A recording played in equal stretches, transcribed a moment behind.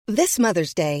This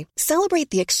Mother's Day, celebrate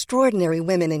the extraordinary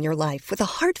women in your life with a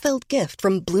heartfelt gift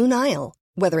from Blue Nile.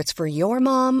 Whether it's for your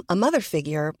mom, a mother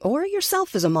figure, or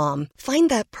yourself as a mom, find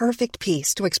that perfect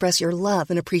piece to express your love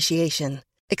and appreciation.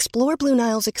 Explore Blue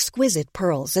Nile's exquisite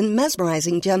pearls and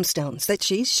mesmerizing gemstones that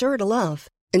she's sure to love.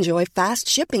 Enjoy fast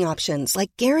shipping options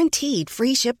like guaranteed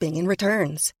free shipping and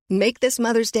returns. Make this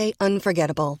Mother's Day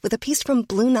unforgettable with a piece from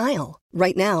Blue Nile.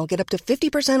 Right now, get up to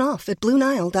 50% off at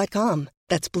BlueNile.com.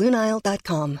 That's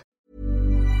BlueNile.com.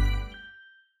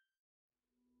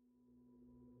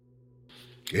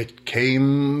 It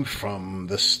came from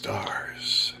the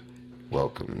stars.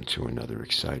 Welcome to another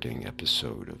exciting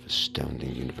episode of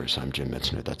Astounding Universe. I'm Jim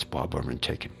Metzner. That's Bob Orman.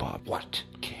 Take it, Bob. What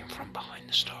came from behind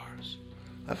the stars?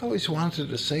 I've always wanted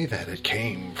to say that. It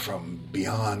came from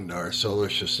beyond our solar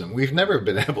system. We've never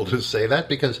been able to say that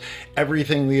because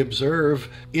everything we observe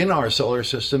in our solar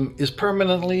system is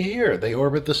permanently here. They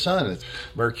orbit the sun. It's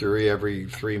Mercury every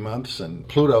 3 months and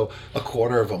Pluto a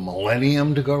quarter of a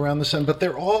millennium to go around the sun. But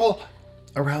they're all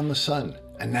around the sun.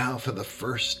 And now for the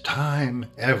first time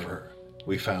ever,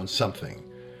 we found something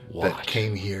that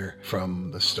came here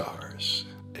from the stars.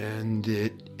 And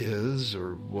it is,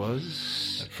 or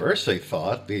was? At first they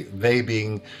thought, they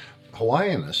being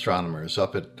Hawaiian astronomers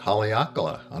up at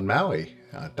Haleakala on Maui,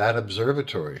 at that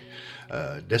observatory.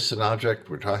 Distant object,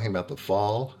 we're talking about the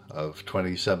fall of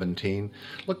 2017,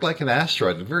 looked like an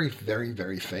asteroid, a very, very,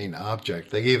 very faint object.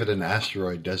 They gave it an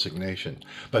asteroid designation.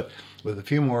 But with a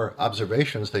few more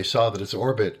observations, they saw that its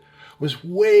orbit was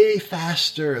way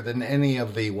faster than any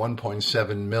of the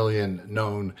 1.7 million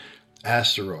known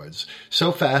asteroids.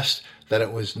 So fast that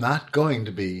it was not going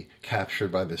to be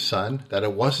captured by the sun, that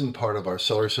it wasn't part of our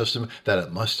solar system, that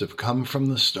it must have come from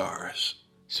the stars.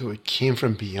 So it came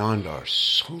from beyond our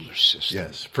solar system.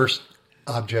 Yes, first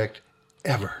object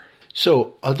ever.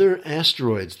 So other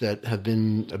asteroids that have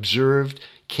been observed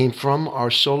came from our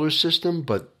solar system,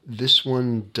 but this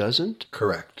one doesn't?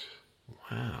 Correct.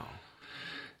 Wow.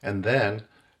 And then,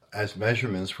 as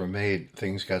measurements were made,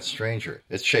 things got stranger.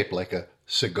 It's shaped like a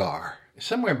cigar,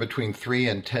 somewhere between 3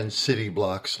 and 10 city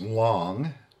blocks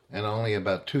long, and only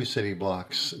about 2 city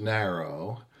blocks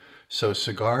narrow. So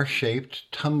cigar-shaped,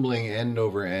 tumbling end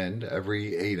over end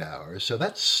every 8 hours. So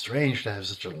that's strange to have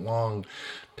such a long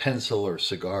pencil or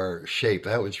cigar shape.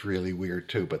 That was really weird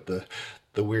too, but the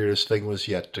weirdest thing was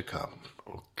yet to come.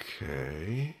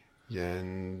 Okay.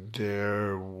 And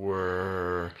there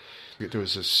was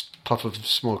a puff of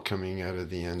smoke coming out of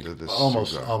the end of the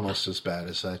cigar. Almost as bad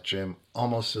as that, Jim.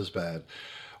 Almost as bad.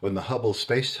 When the Hubble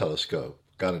Space Telescope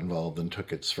got involved and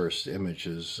took its first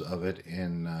images of it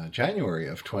in January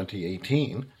of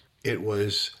 2018, it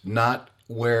was not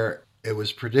where it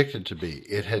was predicted to be.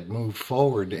 It had moved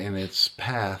forward in its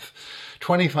path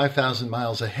 25,000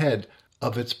 miles ahead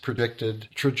of its predicted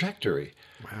trajectory.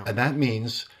 Wow. And that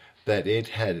means that it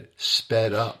had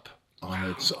sped up on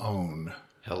its own.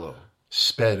 Hello.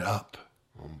 Sped up.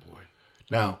 Oh, boy.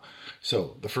 Now,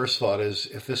 so the first thought is,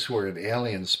 if this were an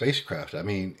alien spacecraft, I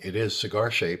mean, it is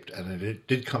cigar-shaped, and it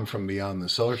did come from beyond the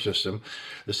solar system.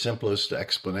 The simplest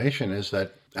explanation is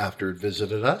that after it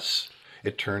visited us,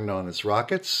 it turned on its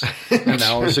rockets, and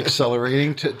now is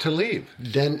accelerating to leave.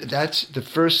 Then that's the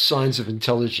first signs of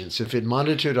intelligence. If it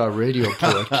monitored our radio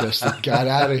broadcast and got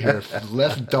out of here,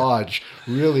 left Dodge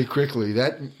really quickly,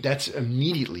 that's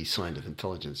immediately sign of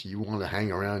intelligence. You want to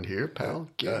hang around here, pal?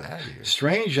 Get out of here.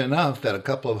 Strange enough that a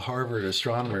couple of Harvard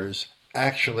astronomers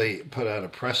actually put out a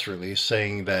press release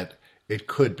saying that it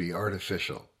could be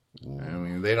artificial. I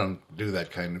mean, they don't do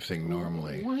that kind of thing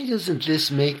normally. Why doesn't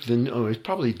this make it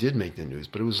probably did make the news,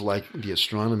 but it was like the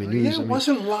astronomy news. Yeah, it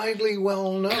wasn't widely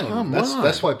well known.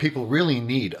 That's why people really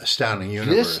need Astounding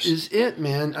Universe. This is it,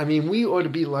 man. I mean, we ought to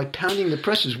be like pounding the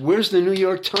presses. Where's the New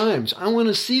York Times? I want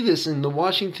to see this in the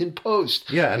Washington Post.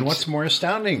 Yeah, and what's more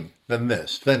astounding than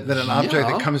this? Than an object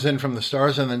that comes in from the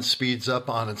stars and then speeds up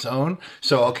on its own?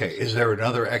 So, okay, is there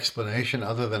another explanation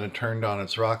other than it turned on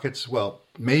its rockets? Well,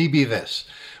 maybe this.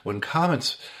 When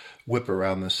comets whip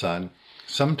around the sun,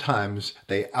 sometimes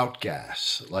they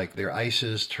outgas, like their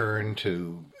ices turn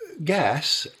to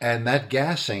gas, and that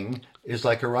gassing is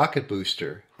like a rocket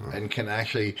booster and can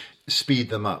actually speed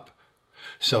them up.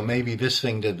 So maybe this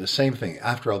thing did the same thing.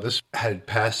 After all, this had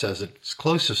passed as it's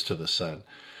closest to the sun.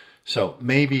 So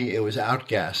maybe it was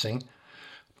outgassing.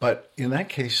 But in that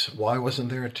case, why wasn't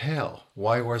there a tail?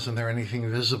 Why wasn't there anything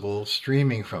visible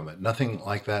streaming from it? Nothing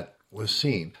like that was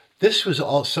seen. This was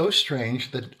all so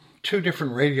strange that 2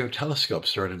 different radio telescopes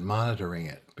started monitoring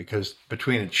it because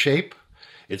between its shape,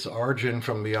 its origin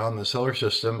from beyond the solar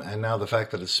system, and now the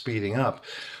fact that it's speeding up.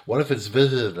 What if it's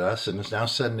visited us and is now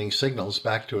sending signals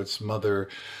back to its mother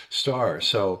star?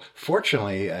 So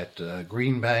fortunately, at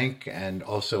Green Bank and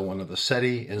also one of the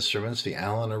SETI instruments, the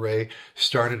Allen Array,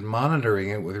 started monitoring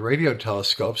it with radio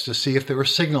telescopes to see if there were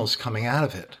signals coming out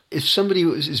of it. If somebody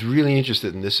is really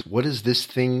interested in this, what is this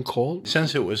thing called?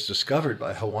 Since it was discovered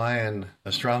by Hawaiian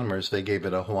astronomers, they gave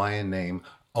it a Hawaiian name,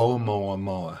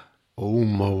 Oumuamua.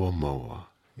 Oumuamua.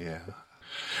 Yeah.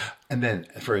 And then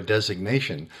for a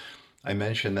designation, I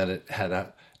mentioned that it had an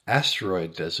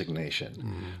asteroid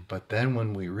designation. But then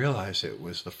when we realized it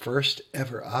was the first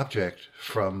ever object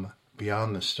from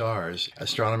beyond the stars,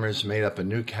 astronomers made up a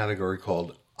new category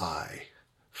called I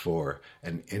for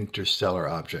an interstellar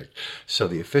object. So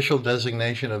the official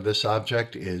designation of this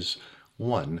object is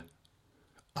 1I,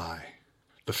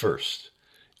 the first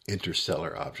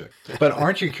interstellar object. But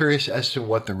aren't you curious as to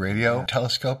what the radio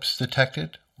telescopes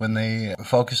detected when they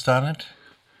focused on it?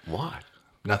 What?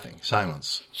 Nothing.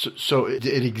 Silence. So it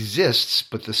exists,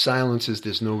 but the silence is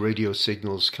there's no radio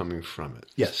signals coming from it.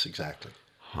 Yes, exactly.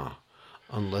 Huh.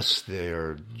 Unless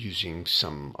they're using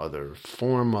some other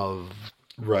form of...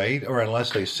 Right, or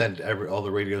unless they sent all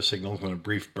the radio signals in a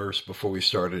brief burst before we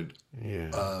started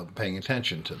paying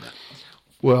attention to them.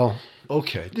 Well,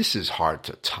 okay, this is hard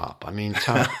to top.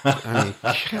 God.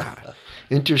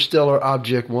 Interstellar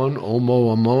Object 1,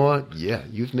 Oumuamua. Yeah,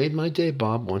 you've made my day,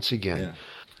 Bob, once again. Yeah.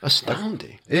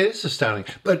 Astounding. It is astounding.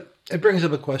 But it brings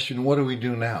up a question, what do we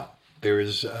do now? There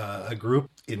is a group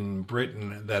in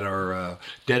Britain that are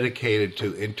dedicated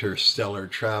to interstellar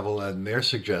travel, and they're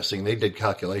suggesting, they did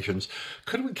calculations,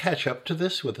 could we catch up to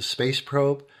this with a space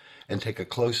probe and take a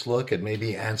close look and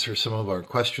maybe answer some of our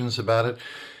questions about it?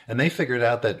 And they figured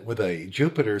out that with a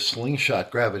Jupiter slingshot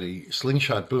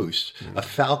boost, a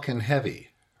Falcon Heavy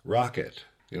rocket,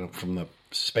 from the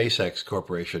SpaceX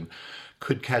Corporation,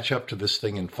 could catch up to this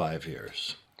thing in 5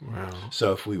 years. Wow.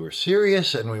 So if we were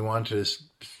serious and we wanted to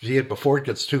see it before it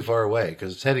gets too far away,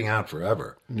 because it's heading out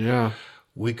forever,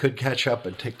 we could catch up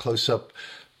and take close-up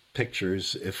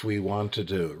pictures if we wanted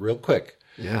to, real quick,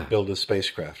 build a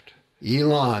spacecraft.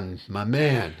 Elon, my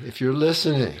man, if you're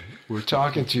listening, we're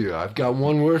talking to you. I've got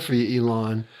one word for you,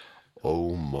 Elon.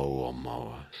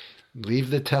 Oumuamua.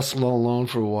 Leave the Tesla alone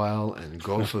for a while and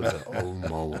go for the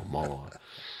Oumuamua.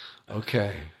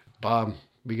 Okay, Bob,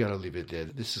 we got to leave it there.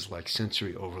 This is like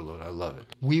sensory overload. I love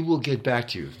it. We will get back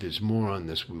to you. If there's more on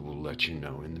this, we will let you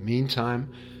know. In the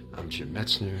meantime, I'm Jim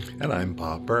Metzner. And I'm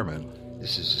Bob Berman.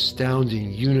 This is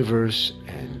Astounding Universe,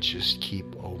 and just keep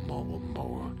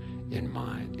Oumuamua in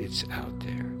mind. It's out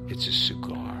there. It's a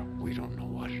cigar. We don't know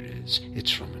what it is.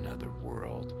 It's from another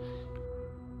world.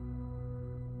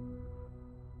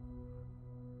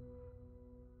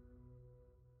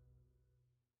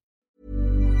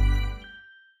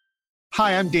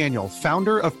 Hi, I'm Daniel,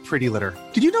 founder of Pretty Litter.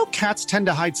 Did you know cats tend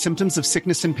to hide symptoms of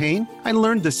sickness and pain? I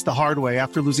learned this the hard way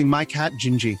after losing my cat,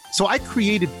 Gingy. So I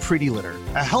created Pretty Litter,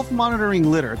 a health monitoring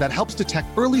litter that helps detect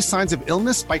early signs of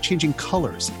illness by changing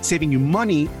colors, saving you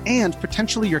money and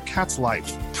potentially your cat's life.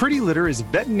 Pretty Litter is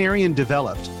veterinarian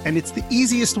developed, and it's the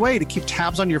easiest way to keep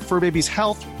tabs on your fur baby's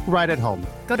health right at home.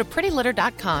 Go to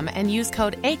prettylitter.com and use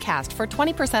code ACAST for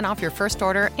 20% off your first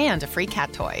order and a free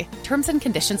cat toy. Terms and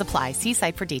conditions apply. See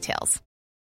site for details.